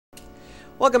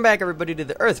Welcome back, everybody, to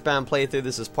the Earthbound playthrough.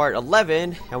 This is part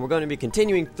 11, and we're going to be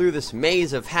continuing through this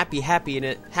maze of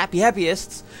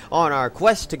happiest on our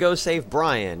quest to go save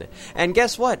Brian. And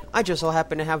guess what? I just so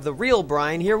happen to have the real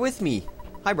Brian here with me.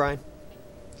 Hi, Brian.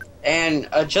 And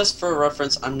just for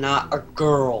reference, I'm not a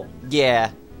girl.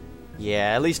 Yeah,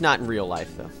 at least not in real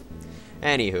life, though.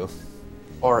 Anywho.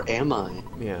 Or am I?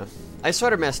 Yeah. I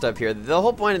sort of messed up here. The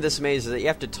whole point of this maze is that you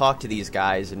have to talk to these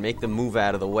guys and make them move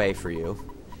out of the way for you.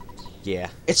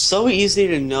 Yeah. It's so easy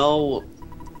to know,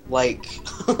 like,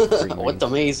 what the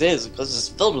maze is, because it's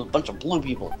filled with a bunch of blue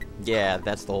people. Yeah,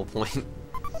 that's the whole point.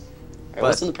 Alright,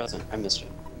 what's in the present? I missed it.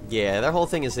 Yeah, their whole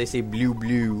thing is they say blue,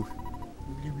 blue.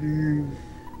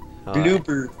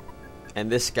 Blooper.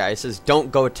 And this guy says,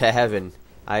 don't go to heaven.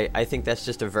 I think that's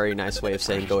just a very nice way of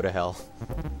saying go to hell.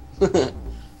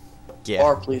 Yeah.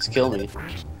 Or please kill me.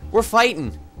 We're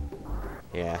fighting.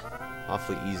 Yeah,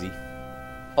 awfully easy.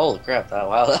 Holy crap, that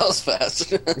was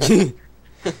fast. It's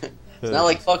not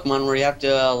like Pokemon where you have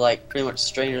to, like, pretty much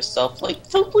strain yourself, like,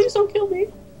 so please don't kill me.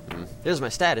 There's my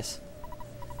status.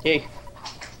 Yay.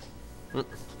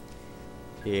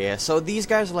 Yeah, so these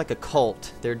guys are like a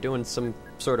cult. They're doing some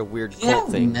sort of weird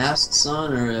cult thing. Masks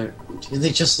on, or do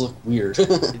they just look weird?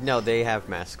 No, they have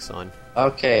masks on.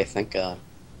 Okay, thank God.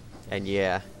 And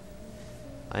yeah,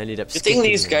 I ended up. Good thing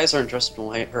these guys aren't dressed in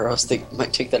white, or else they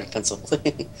might take that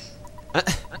offensively.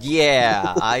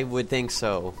 Yeah, I would think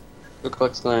so. Good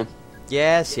Klux Klan.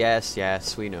 Yes,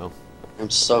 we know. I'm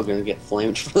so gonna get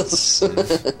flamed for this.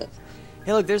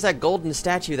 Hey, look, there's that golden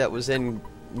statue that was in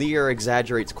Lear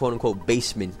Exaggerate's quote-unquote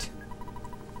basement.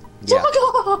 Yeah,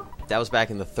 that was back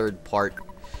in the third part.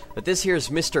 But this here's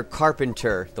Mr.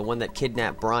 Carpenter, the one that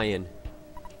kidnapped Brian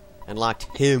and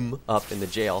locked him up in the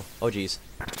jail. Oh, jeez.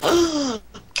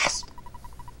 Yes.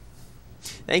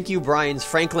 Thank you, Brian's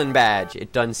Franklin badge.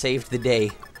 It done saved the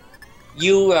day.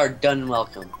 You are done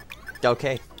welcome.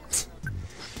 Okay.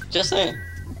 Just saying.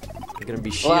 You're gonna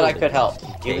be shielded. Glad I could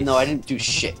help, even though I didn't do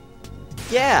shit.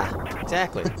 Yeah,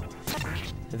 exactly.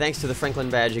 And thanks to the Franklin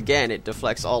badge, again, it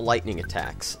deflects all lightning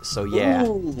attacks. So yeah,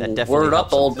 ooh, that definitely word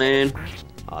helps up, old man.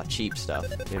 Cheap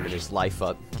stuff. Him and his life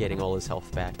up, getting all his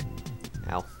health back.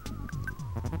 Ow.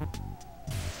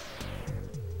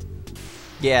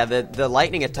 Yeah, the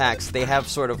lightning attacks, they have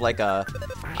sort of like a...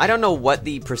 I don't know what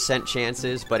the percent chance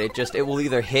is, but it will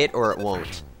either hit or it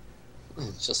won't.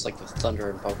 It's just like the thunder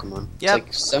in Pokemon. Yep.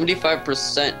 It's like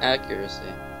 75% accuracy.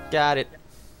 Got it.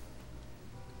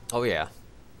 Oh yeah.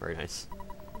 Very nice.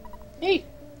 Hey.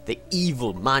 The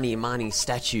evil Mani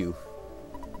statue.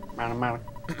 Mana.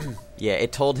 Yeah,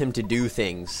 it told him to do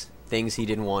things he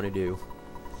didn't want to do.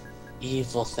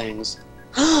 Evil things.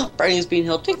 Brian's being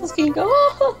held. Take this game.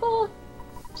 Go.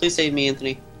 Please save me,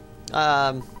 Anthony.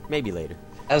 Maybe later.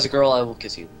 As a girl, I will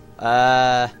kiss you.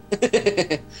 Not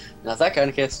that kind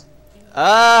of kiss.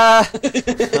 Oh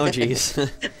jeez.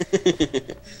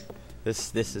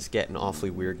 This is getting awfully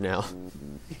weird now.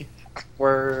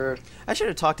 Word. I should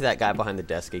have talked to that guy behind the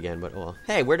desk again, but well.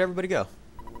 Hey, where'd everybody go?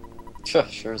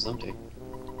 Sure is empty.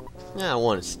 I don't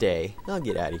want to stay. I'll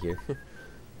get out of here.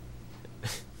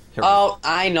 Oh,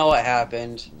 I know what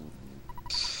happened.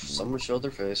 Someone showed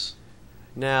their face.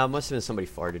 No, it must have been somebody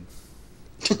farted.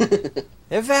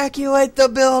 Evacuate the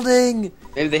building!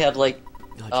 Maybe they had like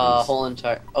Oh, whole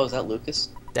entire. Oh, is that Lucas?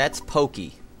 that's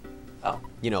Pokey. Oh.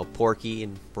 You know, Porky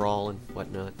and Brawl and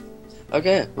whatnot.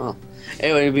 Okay, well.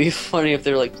 Anyway, it'd be funny if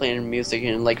they're like playing music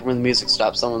and like when the music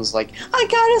stops, someone's like, I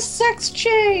got a sex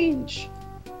change!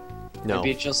 No. It'd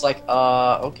be just like,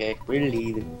 okay, we're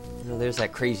leaving. No, there's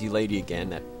that crazy lady again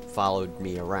that followed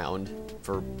me around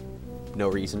for no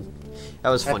reason. That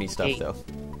was funny stuff, though.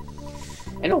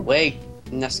 In a way,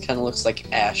 Ness kind of looks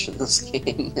like Ash in this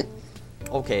game.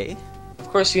 Okay. Of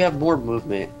course, you have more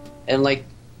movement, and like,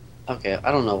 okay,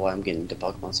 I don't know why I'm getting into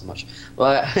Pokemon so much,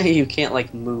 but you can't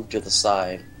like move to the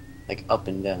side, like up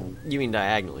and down. You mean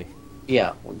diagonally?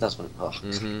 Yeah, well, that's what. Oh,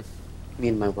 me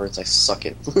and my words, I suck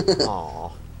it.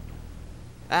 Aw.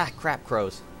 Ah, crap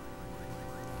crows.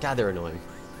 God, they're annoying.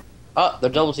 Oh, they're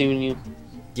double teaming you.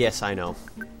 Yes, I know.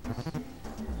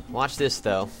 Watch this,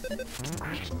 though.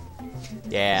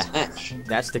 Yeah, Smash.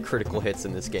 that's the critical hits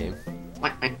in this game.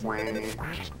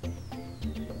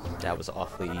 That was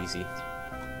awfully easy.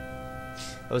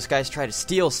 Those guys try to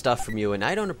steal stuff from you, and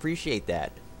I don't appreciate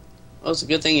that. Well, it's a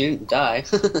good thing you didn't die.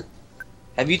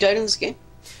 Have you died in this game?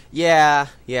 Yeah,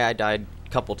 I died a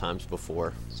couple times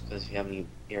before. It's because you haven't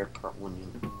aired part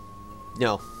 1 yet.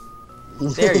 No.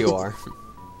 There you are.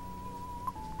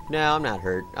 No, I'm not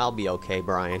hurt. I'll be okay,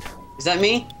 Brian. Is that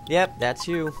me? Yep, that's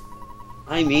you.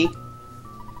 Hi, me.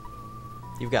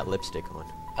 You've got lipstick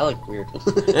on. I look weird.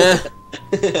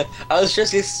 I was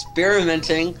just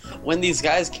experimenting when these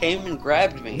guys came and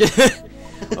grabbed me.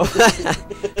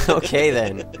 Okay,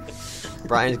 then.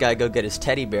 Brian's gotta go get his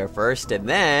teddy bear first, and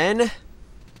then...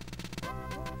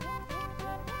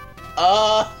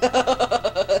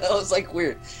 That was, like,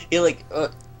 weird. He, like,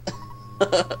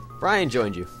 Brian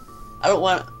joined you. I don't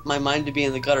want my mind to be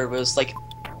in the gutter, but it's like...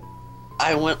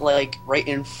 I went, like, right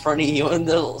in front of you, and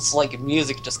this, like,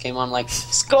 music just came on, like,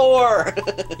 score!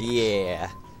 Yeah.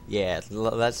 Yeah,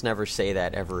 let's never say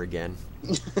that ever again.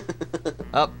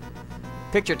 Up.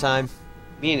 Picture time.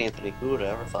 Me and Anthony, who would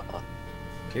have ever thought?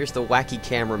 Here's the wacky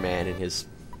cameraman and his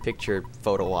picture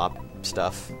photo op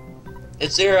stuff.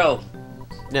 It's Zero!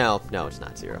 No, it's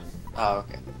not Zero. Oh,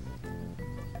 okay.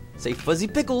 Say Fuzzy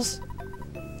Pickles!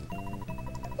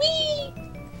 Whee!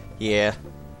 Yeah.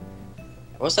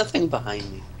 What's that thing behind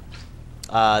me?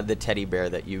 The teddy bear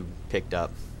that you picked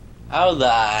up. How the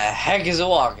heck is it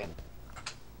walking?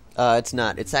 It's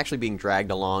not. It's actually being dragged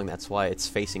along, that's why it's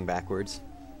facing backwards.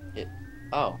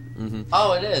 Oh. Mm-hmm.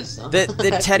 Oh, it is.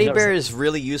 The teddy bear is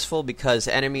really useful because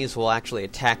enemies will actually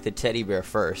attack the teddy bear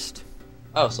first.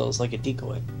 Oh, so it's like a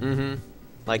decoy. Mm-hmm.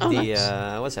 Like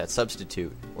nice. What's that?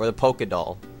 Substitute. Or the polka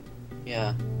doll.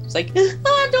 Yeah. It's like,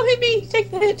 oh, don't hit me!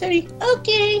 Take the hit, Teddy!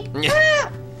 Okay!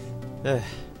 Ah!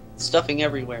 Stuffing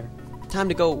everywhere. Time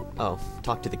to go,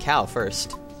 talk to the cow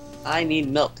first. I need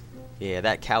milk. Yeah,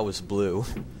 that cow was blue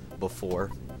before.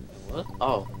 What?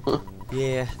 Oh.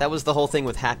 Yeah, that was the whole thing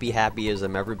with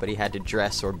happyism. Everybody had to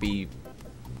dress or be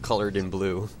colored in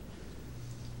blue.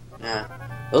 Yeah.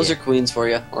 Those are queens for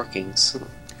you, or kings.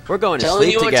 We're going to Telling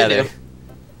sleep you what together. to do.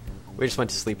 We just went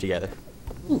to sleep together.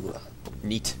 Ooh.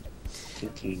 Neat.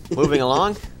 Kinky. Moving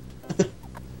along.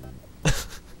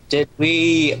 Did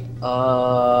we,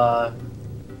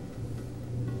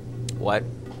 What?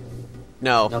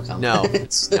 No. No No.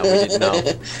 comments. No, we didn't know.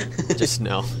 Just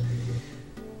no.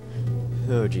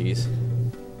 Oh, jeez.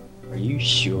 Are you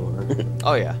sure?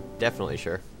 Oh, yeah. Definitely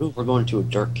sure. Ooh, we're going to a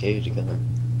dark cave together.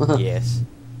 Yes.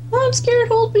 I'm scared,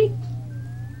 hold me!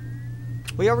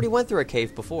 We already went through a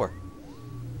cave before.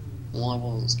 Well, I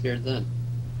wasn't scared then.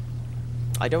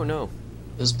 I don't know.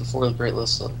 It was before the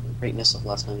greatness of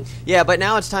last night. Yeah, but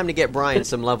now it's time to get Brian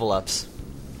some level ups.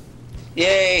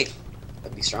 Yay!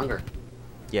 I'd be stronger.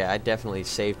 Yeah, I definitely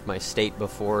saved my state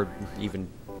before even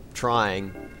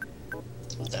trying.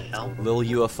 What the hell? Lil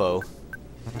UFO.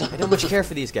 I don't much care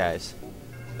for these guys.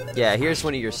 Yeah, here's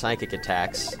one of your psychic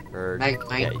attacks.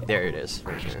 Yeah, there it is.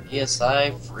 Right there.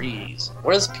 PSI freeze.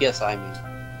 What does PSI mean?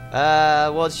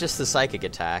 Well, it's just the psychic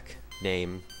attack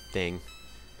name thing.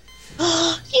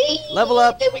 Level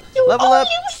up! Level up!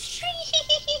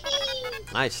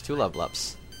 Nice, 2 level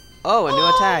ups. Oh, a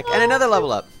new attack and another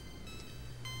level up.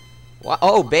 Wow.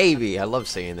 Oh, baby! I love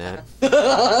saying that.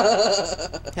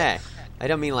 Hey, I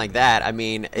don't mean like that. I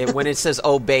mean when it says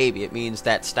 "oh, baby," it means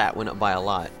that stat went up by a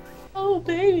lot. Oh,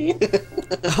 baby!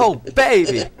 Oh,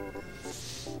 baby!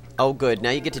 Oh, good. Now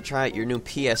you get to try out your new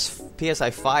PSI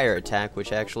Fire attack,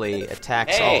 which actually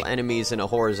attacks all enemies in a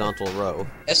horizontal row.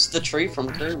 It's the tree from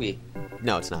Kirby.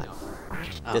 No, it's not.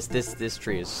 Oh. This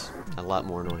tree is a lot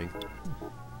more annoying.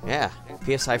 Yeah,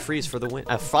 PSI Freeze for the win.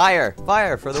 Fire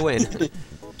for the win.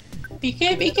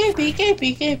 PK, PK, PK,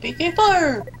 PK, PK,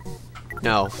 fire!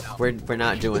 No, we're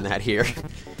not doing that here.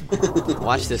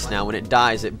 Watch this now. When it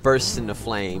dies, it bursts into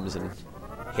flames and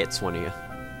hits one of you.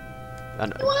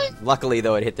 What? Luckily,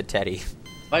 though, it hit the teddy.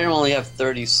 I only have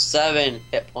 37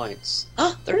 hit points.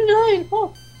 39!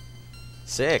 Oh.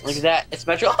 6. Look at that. It's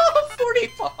Metro. Oh,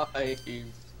 45!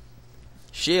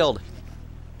 Shield.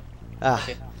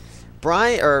 Okay.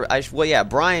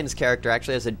 Brian's character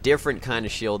actually has a different kind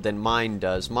of shield than mine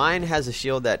does. Mine has a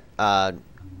shield that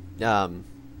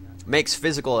makes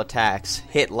physical attacks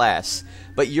hit less,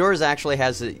 but yours actually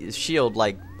has a shield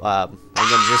like I'm going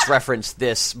to just reference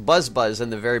this Buzz in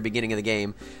the very beginning of the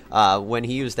game when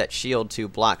he used that shield to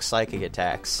block psychic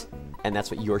attacks, and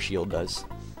that's what your shield does.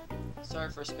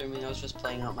 Sorry for screaming, I was just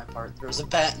playing out my part. There was a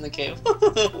bat in the cave.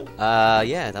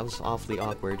 Yeah, that was awfully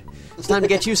awkward. It's time to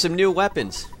get you some new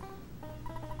weapons.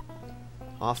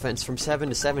 Offense from 7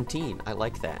 to 17. I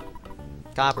like that.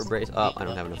 Copper brace. Oh, I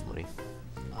don't have enough money.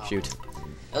 Shoot.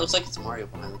 It looks like it's Mario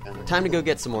behind the counter. Time to go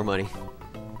get some more money.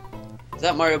 Is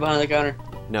that Mario behind the counter?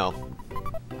 No.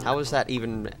 How is that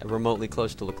even remotely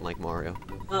close to looking like Mario?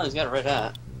 Oh, he's got a red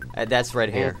hat. That's red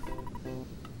hair.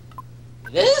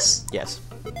 It is? Yes.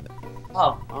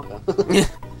 Oh, okay.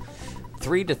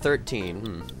 3 to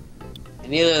 13.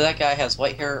 And either that guy has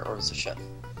white hair or is a chef.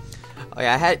 Oh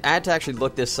yeah, I had to actually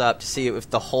look this up to see if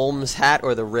the Holmes hat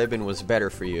or the ribbon was better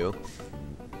for you.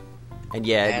 And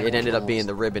yeah, it ended up being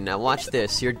the ribbon. Now watch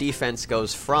this. Your defense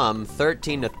goes from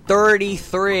 13 to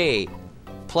 33.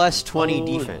 Plus 20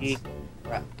 defense.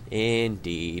 Crap.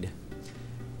 Indeed.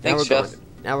 Thanks, Chef.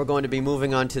 Now we're going to be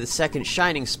moving on to the second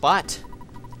shining spot.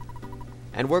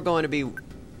 And we're going to be...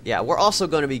 Yeah, we're also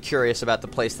going to be curious about the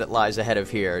place that lies ahead of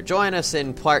here. Join us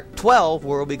in part 12,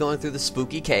 where we'll be going through the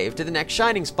spooky cave to the next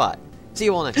shining spot. See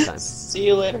you all next time. See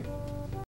you later.